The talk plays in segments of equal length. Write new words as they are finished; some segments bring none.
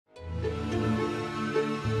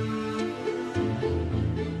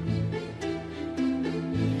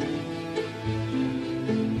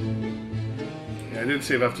I didn't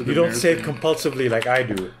save after the You don't mirror save thing. compulsively like I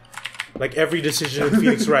do. Like every decision in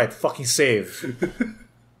Phoenix Wright, fucking save.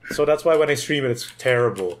 So that's why when I stream it, it's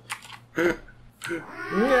terrible.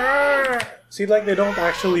 See, like they don't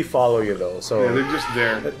actually follow you though, so Yeah, they're just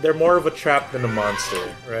there. they're more of a trap than a monster,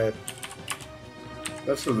 right?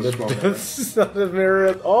 That's for the small guy. This is not a mirror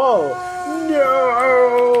at all.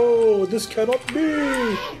 No, this cannot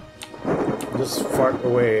be. Just fart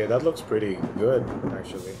away. That looks pretty good,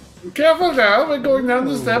 actually. Careful now, we're going down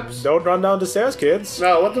the steps. Don't run down the stairs, kids.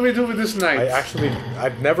 Now, what do we do with this knight?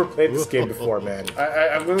 I've never played this game before, man.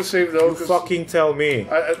 I'm gonna save though. 'Cause Fucking tell me.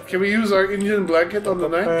 can we use our Indian blanket on the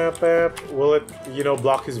knight? Will it,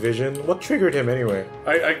 block his vision? What triggered him anyway?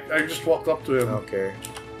 I just walked up to him. Okay.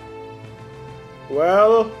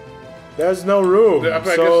 Well, there's no room, I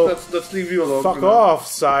so guess let's leave you alone. fuck for now. off,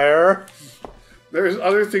 sire. There's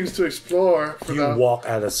other things to explore for You now. walk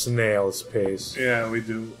at a snail's pace. Yeah, we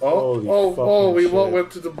do. Holy Oh, fucking we shit.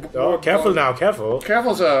 went to the. Oh, careful now, careful.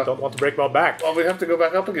 Careful, sir. Don't want to break my back. Oh, we have to go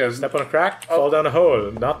back up again. Step on a crack, fall down a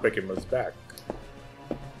hole, not breaking my back.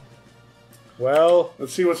 Well,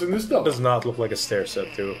 Let's see what's in this door. does not look like a stair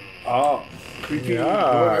set, too. Oh, creepy.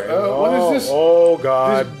 Yeah. What is this? Oh,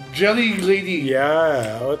 God. This jelly lady.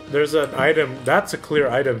 Yeah, there's an item. That's a clear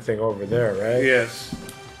item thing over there, right? Yes.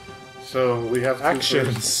 So we have to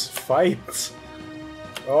Actions, fight.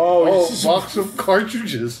 Oh, this is- box of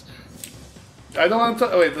cartridges. I don't want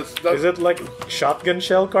to. Oh, wait, that's Is it like shotgun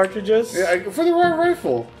shell cartridges? Yeah, for the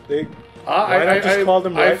rifle. They Why not just call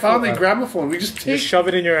them I rifle? found a gramophone. We just take. just shove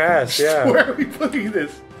it in your ass. Yeah. Where are we putting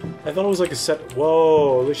this? I thought it was like a set.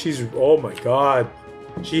 Whoa, she's. Oh my god,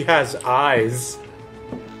 she has eyes.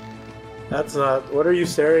 That's not. What are you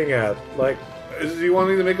staring at? Like, Is he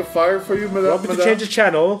wanting to make a fire for you, madame? want me to change the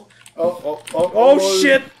channel? Oh,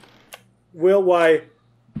 Shit! Will, why?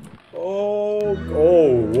 Oh,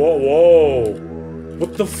 whoa.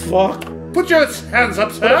 What the fuck? Put your hands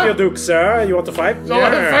up, What up, your sir. Duke, sir? You want to fight? So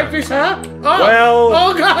want to fight me, sir? Oh, Well,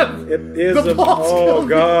 oh god! It is The a. balls Oh killed me.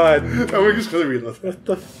 god. Oh, we're just gonna reload. What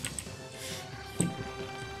the?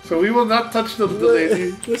 So we will not touch the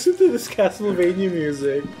lady. Listen to this Castlevania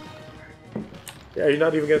music. Yeah, you're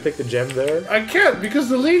not even gonna take the gem there? I can't because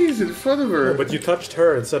the lady's in front of her. But you touched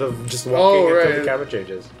her instead of just walking until right. the camera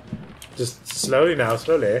changes. Just slowly now,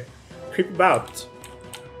 slowly. Creep about.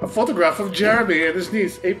 A photograph of Jeremy and his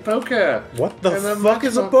niece, a poker. What the And a fuck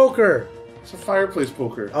is a matchbox. poker? It's a fireplace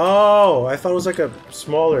poker. Oh, I thought it was like a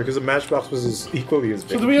smaller, because the matchbox was equally as So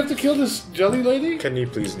big. do we have to kill this jelly lady? Can you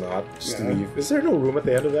please not? Just Yeah. leave. Is there no room at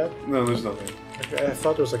the end of that? No, there's nothing. I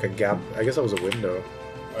thought there was like a gap. I guess that was a window.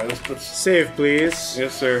 Alright, let's... Save, please.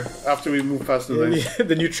 Yes, sir. After we move past the lady.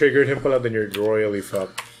 Then you triggered him, but then you're royally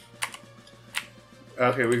fucked.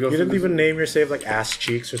 Okay, we go You through didn't this- even name your save like ass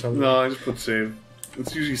cheeks or something? No, I just put save.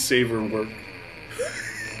 It's usually save or work.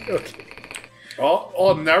 Okay.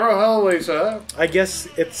 Oh, narrow hallway, sir. I guess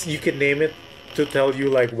you can name it to tell you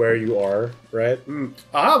like where you are, right?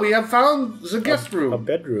 Ah, we have found the guest A room.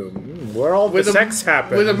 bedroom. Where all the sex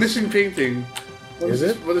happens. With a missing painting. What Is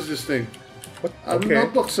this? it? What is this thing? What? A Okay.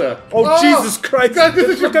 notebook, sir. Oh, Jesus Christ! God, this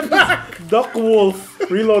is Look your at back. this duck wolf.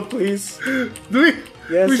 Reload, please. Do we?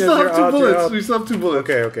 Yes, we yes, still you're have two out, you're bullets. out. We still have two bullets.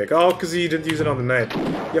 Okay. Oh, because you didn't use it on the night.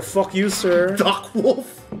 Yeah, fuck you, sir. Duck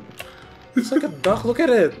wolf. It's like a duck. Look at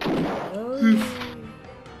it.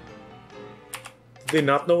 Did they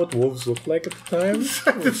not know what wolves look like at the time?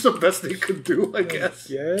 That's the best they could do, I guess.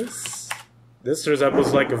 Yes. This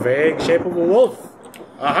resembles like a vague shape of a wolf.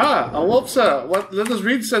 Aha, a wolf, sir. What? Let us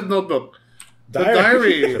read said notebook. The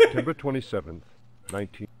diary. September 27th,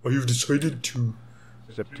 19... I've decided to.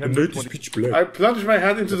 The September night is 20... pitch black. I plunged my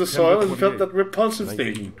hand into the soil and felt that repulsive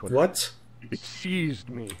thing. 1920. What? It seized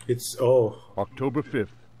me. It's October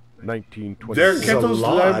 5th, 1920. There This is a Kento's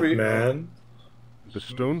lot, library. man. The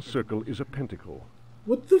stone circle is a pentacle.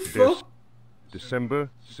 What the fuck? December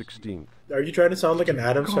 16th. Are you trying to sound like an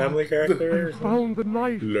Addams Family character? I found the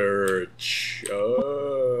knife. Lurch.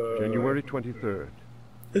 January 23rd.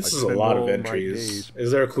 This I is a spend lot all of my entries. days-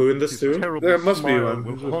 Is there a clue in this His too? terrible There must be smile one.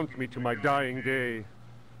 will haunt me to my dying day.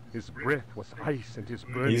 His breath was ice and his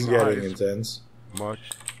burning He's getting eyes. intense. March.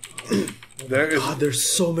 There is. God, there's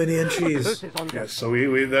so many entries. Yes, so we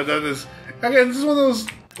that is again. This is one of those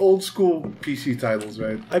old school PC titles,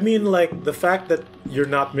 right? I mean, like, the fact that you're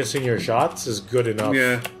not missing your shots is good enough.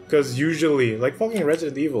 Yeah. Because usually, like fucking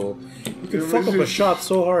Resident Evil, you can Yeah, fuck up a Resident- shot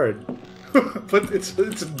so hard. But it's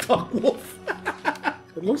a duck wolf.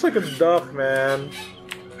 It looks like a duck, man.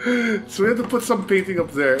 So we have to put some painting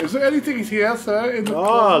up there. Is there anything here, sir? In the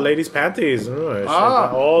Oh, ladies' panties. Oh, I said Ah,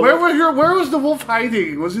 that. Oh, where was the wolf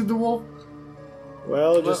hiding? Was it the wolf?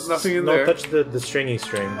 well, just nothing in no, there. touch the stringy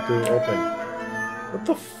string to open. What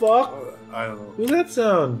the fuck? I don't know. Who's that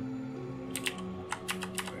sound?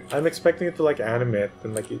 I'm expecting it to like animate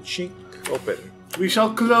and like it cheek open. We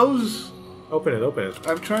shall close. Open it, open it.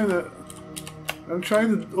 I'm trying to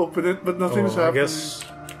open it, but nothing's happening.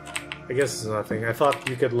 I guess it's nothing. I thought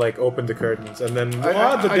you could like open the curtains and then the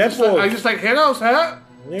I deadbolt. just like, hello, sir.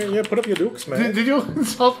 Yeah, put up your dukes, man. Did you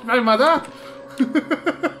insult my mother?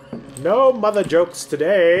 No mother jokes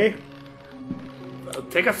today.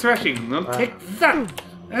 Take a thrashing. No, take that.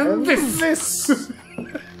 And this.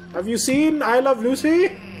 Have you seen I Love Lucy?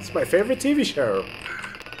 It's my favorite TV show.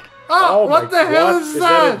 Oh, what the hell is that? Is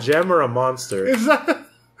that a gem or a monster? Is that?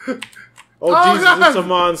 Oh, Jesus, God. it's a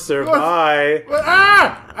monster. Bye.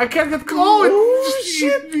 Ah! I can't get close. Oh,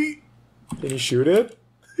 Shit me. Can you shoot it?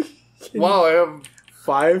 Wow, I have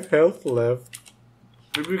 5 health left.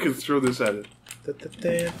 Maybe we can throw this at it.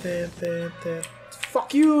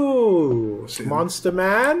 Fuck you, monster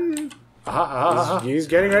man. He's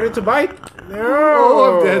getting ready to bite. No.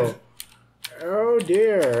 Oh, I'm dead. Oh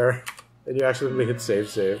dear. And you accidentally hit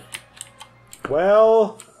save.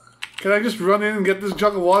 Well, Can I just run in and get this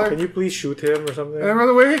jug of water? can you please shoot him or something? Can I run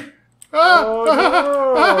away? Ah! Oh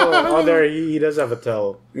no! Oh, there he does have a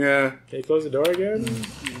tell. Yeah. Can you close the door again?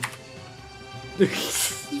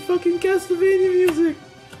 Fucking Castlevania music.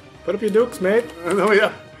 Put up your dukes, mate. No,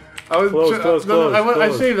 yeah. I was Close, I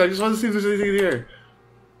close. saved. I just want to see if there's anything in here.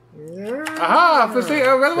 Aha! First thing,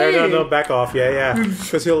 run away! No, back off. Yeah.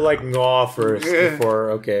 Because he'll like gnaw first Yeah.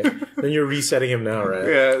 before. Okay. Then you're resetting him now, right?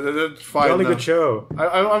 Yeah, that's fine. Jolly now. good show.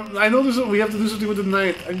 I know we have to do something with the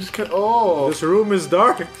night. I just can't. Oh, This room is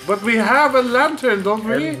dark. but we have a lantern, don't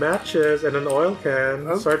we? And matches and an oil can.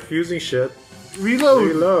 Oh. Start fusing shit. Reload.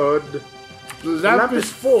 Reload. The lamp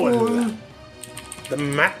is full. The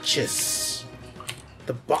matches.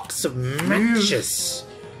 The box of matches.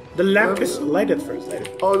 The lamp is lighted first. Light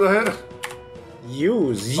it. Oh, the hell.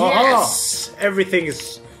 Use. Aha. Yes. Everything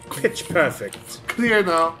is pitch perfect. Clear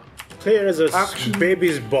now. Clear as a Action.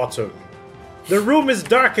 baby's bottom. The room is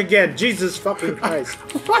dark again. Jesus fucking Christ.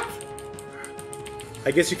 What?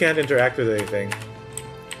 I guess you can't interact with anything.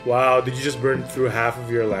 Wow, did you just burn through half of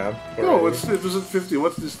your lamp? No, already? it was at 50.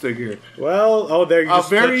 What's this thing here? Well, oh, there you A just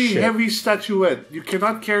very touched it. heavy statuette. You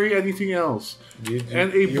cannot carry anything else.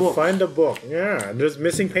 And a you book. find a book. Yeah, and there's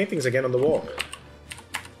missing paintings again on the wall.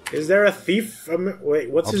 Is there a thief? Wait,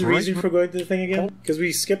 what's his reason for going to the thing again? Because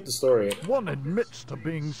we skipped the story. One admits to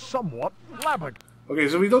being somewhat flabbergasted. Okay,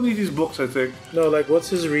 so we don't need these books, I think. No, like, what's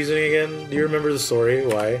his reasoning again? Do you remember the story?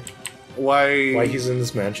 Why Why he's in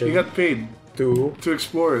this mansion? he got paid to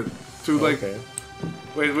explore it. To like Okay.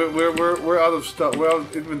 wait, we're out of stuff. We're out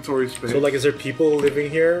of inventory space. So, like, is there people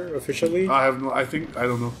living here officially? I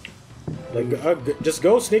don't know. Like, just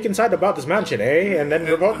go sneak inside about this mansion, eh? And then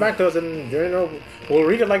report back to us, and we'll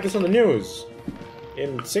read it like this on the news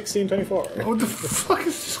in 1624. What the fuck is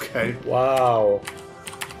this guy? Wow.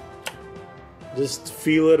 Just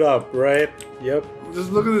feel it up, right? Yep.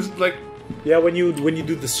 Just look at this, like, Yeah, when you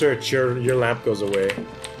do the search, your lamp goes away.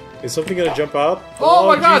 Is something gonna jump out? Oh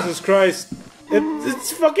my God! Jesus Christ!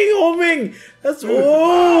 It's fucking homing. That's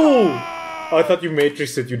oh! I thought you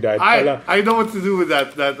matrixed it. You died. I know what to do with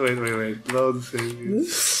that. Wait. Load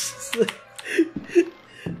save.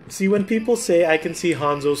 See, when people say I can see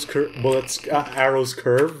Hanzo's arrows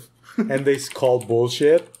curve, and they call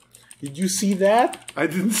bullshit. Did you see that? I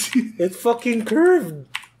didn't see. It fucking curved.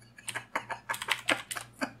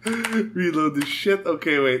 Reload the shit.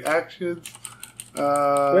 Okay, wait. Actions.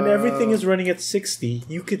 When everything is running at 60,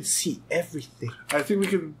 you can see everything. I think we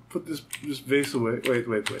can put this vase away.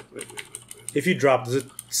 Wait. If you drop, does it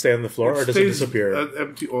stay on the floor or does it disappear? An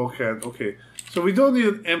empty oil can. Okay, so we don't need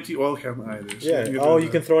an empty oil can either. So Yeah. Oh, you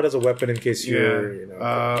can throw it as a weapon in case you're.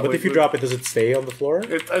 Yeah. But wait, if you wait. drop it, does it stay on the floor?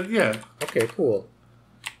 Yeah. Okay, cool.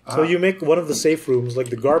 So you make one of the safe rooms like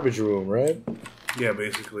the garbage room, right? Yeah,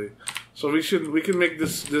 basically. So we can make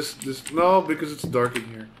this no, because it's dark in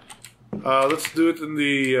here. Let's do it in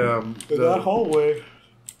the hallway.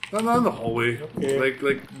 No, not in the hallway. Okay. Like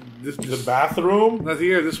this. The bathroom. Not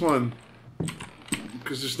here. This one.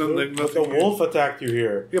 Because there's But nothing. the wolf attacked you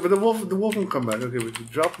here. Yeah, but the wolf will come back. Okay, we can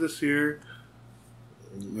drop this here.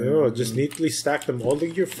 Oh, just neatly stack them all. Look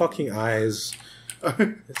at your fucking eyes.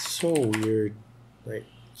 It's so weird. Like,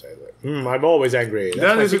 I'm always angry. That's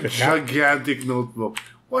That my is a secret tap. gigantic notebook.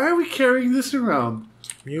 Why are we carrying this around?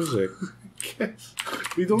 Music. Yes.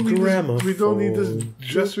 We don't need this. We don't need this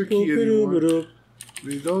dresser key anymore.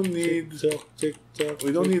 We don't need.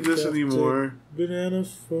 We don't need this anymore. Banana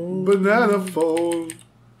phone. Banana phone.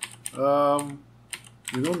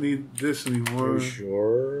 We don't need this anymore. Are you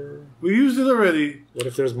sure? We used it already. What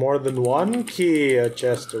if there's more than one key, a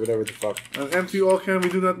chest, or whatever the fuck? An empty oil can we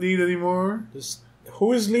do not need anymore.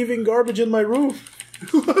 Who is leaving garbage in my roof?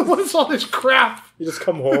 What is all this crap? You just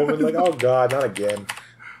come home and like, oh god, not again.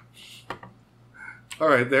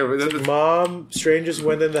 Alright, there. Mom, strangers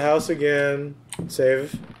went in the house again.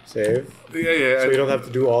 Save. Yeah. So you don't have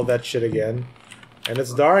to do all that shit again. And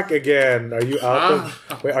it's dark again. Are you out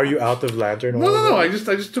of... Wait, are you out of lantern? No. I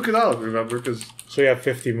just took it out, remember? Because so you have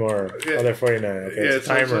 50 more. Yeah. Oh, they're 49. Okay, yeah, it's a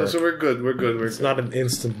timer. So we're good. It's not an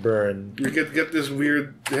instant burn. You get this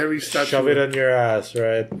weird, heavy statue. Shove it on your ass,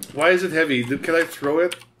 right? Why is it heavy? Can I throw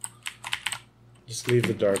it? Just leave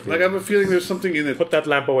the dark room. Like, I have a feeling there's something in it. Put that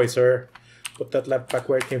lamp away, sir. Put that lamp back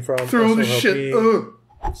where it came from. Throw the shit.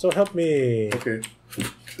 So help me. Okay.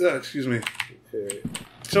 Excuse me.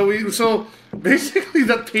 So basically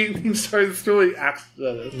that painting started throwing axes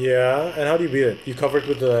at us. Yeah, and how do you beat it? You cover it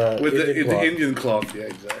with the Indian cloth. Yeah,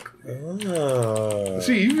 exactly. Ah.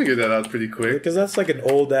 See, you figured that out pretty quick. Because that's like an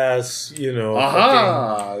old ass,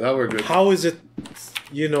 Aha! That were good. How is it,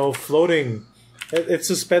 floating? It's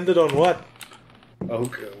suspended on what?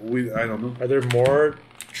 Okay, I don't know. Are there more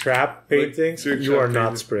trap paintings? You are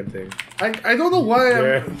not sprinting. I don't know why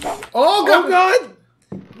I'm... Oh god!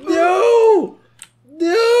 No!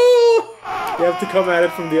 No! You have to come at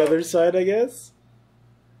it from the other side, I guess?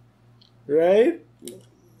 Right?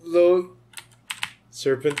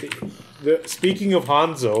 Serpentine. Speaking of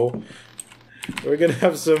Hanzo, we're gonna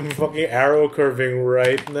have some fucking arrow curving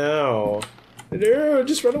right now. No,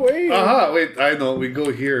 just run away. Aha, wait, I know. We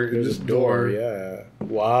go here in this door. Yeah.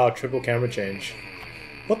 Wow, triple camera change.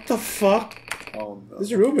 What the fuck? Oh no.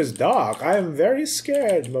 This room is dark. I am very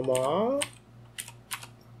scared, Mama.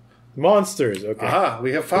 Monsters, okay. Aha,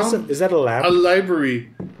 we have found... Is that a lamp? A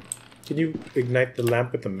library. Can you ignite the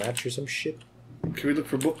lamp with a match or some shit? Can we look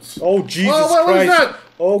for books? Oh, Jesus Christ. What is that?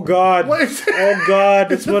 Oh, God. What is that? Oh,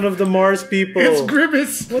 God. It's one of the Mars people. It's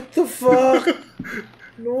Grimace. What the fuck?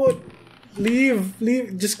 No. Leave.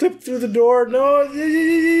 Just clip through the door. No.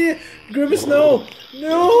 Grimace, no.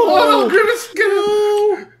 No. Oh, no, Grimace.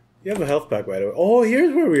 No. You have a health pack, by the way. Oh,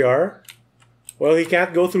 here's where we are. Well, he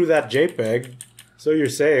can't go through that JPEG. So you're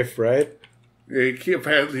safe, right? Yeah,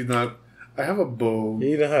 apparently not. I have a bow.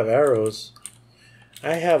 You don't have arrows.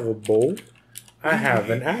 I have a bow. I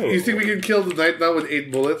have an arrow. You think we can kill the knight now with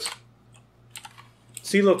 8 bullets?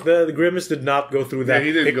 See, look, the Grimace did not go through that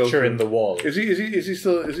picture in the wall. Is he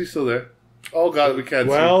still there? Oh god, we can't.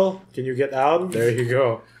 Well, can you get out? There you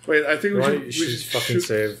go. Wait, I think we should fucking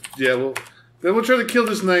save. Yeah, well, then we'll try to kill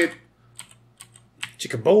this knight.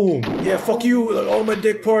 Chicka boom! Yeah, fuck you! All my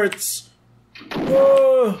dick parts.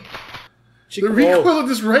 Whoa! The recoil of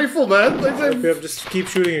this rifle, man! Just keep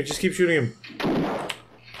shooting him. Just keep shooting him.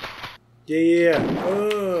 Yeah.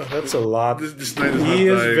 That's a lot. This knight is He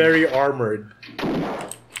is very armored.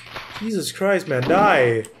 Jesus Christ, man!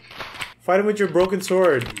 Die! Fight him with your broken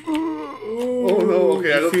sword. Oh no!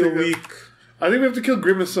 Okay, I don't feel weak. I think we have to kill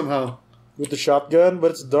Grimace somehow. With the shotgun,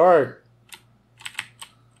 but it's dark.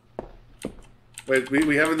 Wait,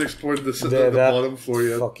 we haven't explored the bottom floor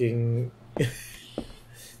yet. Fucking.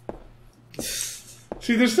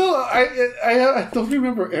 See, there's still... I don't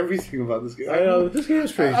remember everything about this game. I know, this game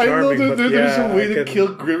is pretty charming, I know there's a way to kill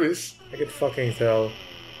Grimace. I can fucking tell.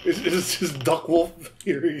 Is just Duckwolf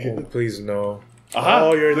here again? Oh, please no. Aha,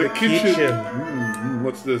 oh, you're in the kitchen.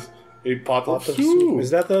 What's this? A pot of soup. Is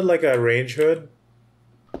that like a range hood?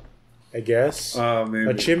 I guess. Maybe.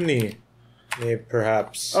 A chimney. Maybe,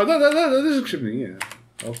 perhaps. Oh, that is a chimney, yeah.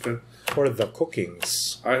 Okay. For the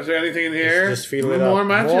cookings. Is there anything in here? Just feel it up. More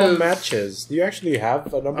matches. More matches. Do you actually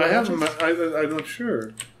have a number of matches? I'm not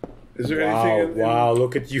sure. Is there anything in... Wow,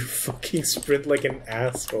 look at you fucking sprint like an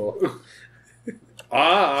asshole.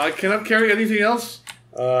 I cannot carry anything else.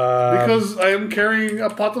 Because I am carrying a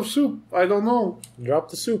pot of soup. I don't know. Drop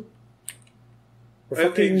the soup. Or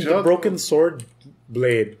fucking the broken sword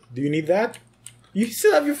blade. Do you need that? You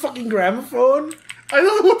still have your fucking gramophone? I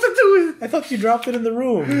don't know what to do with it. I thought you dropped it in the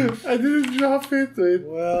room. I didn't drop it. Wait.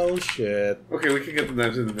 Well, shit. Okay, we can get the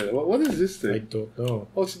knives in a minute. What is this thing? I don't know.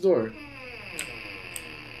 Oh, it's the door.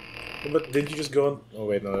 But didn't you just go on... Oh,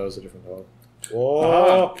 wait, no, that was a different hall.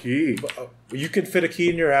 Whoa! Key. You can fit a key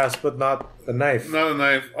in your ass, but not a knife. Not a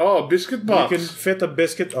knife. Oh, a biscuit box. You can fit a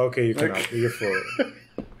biscuit... Okay, you cannot. Okay. You're full.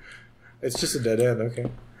 It's just a dead end, okay.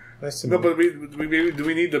 Nice to know. No, but do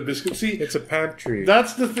we need the biscuit? See, it's a pantry.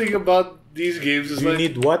 That's the thing about these games. Is you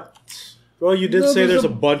need what? Well, you did say there's a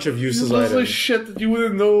bunch of useless items. There's shit that you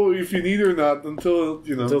wouldn't know if you need or not until,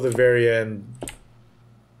 you know. Until the very end.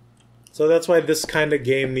 So that's why this kind of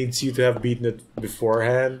game needs you to have beaten it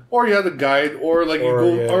beforehand. Or you have the guide, or like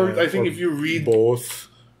I think if you read both.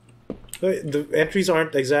 The entries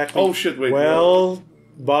aren't exactly. Oh shit! Wait. Well,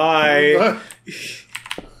 bye.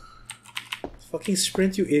 Fucking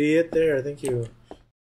sprint, you idiot! There, thank you.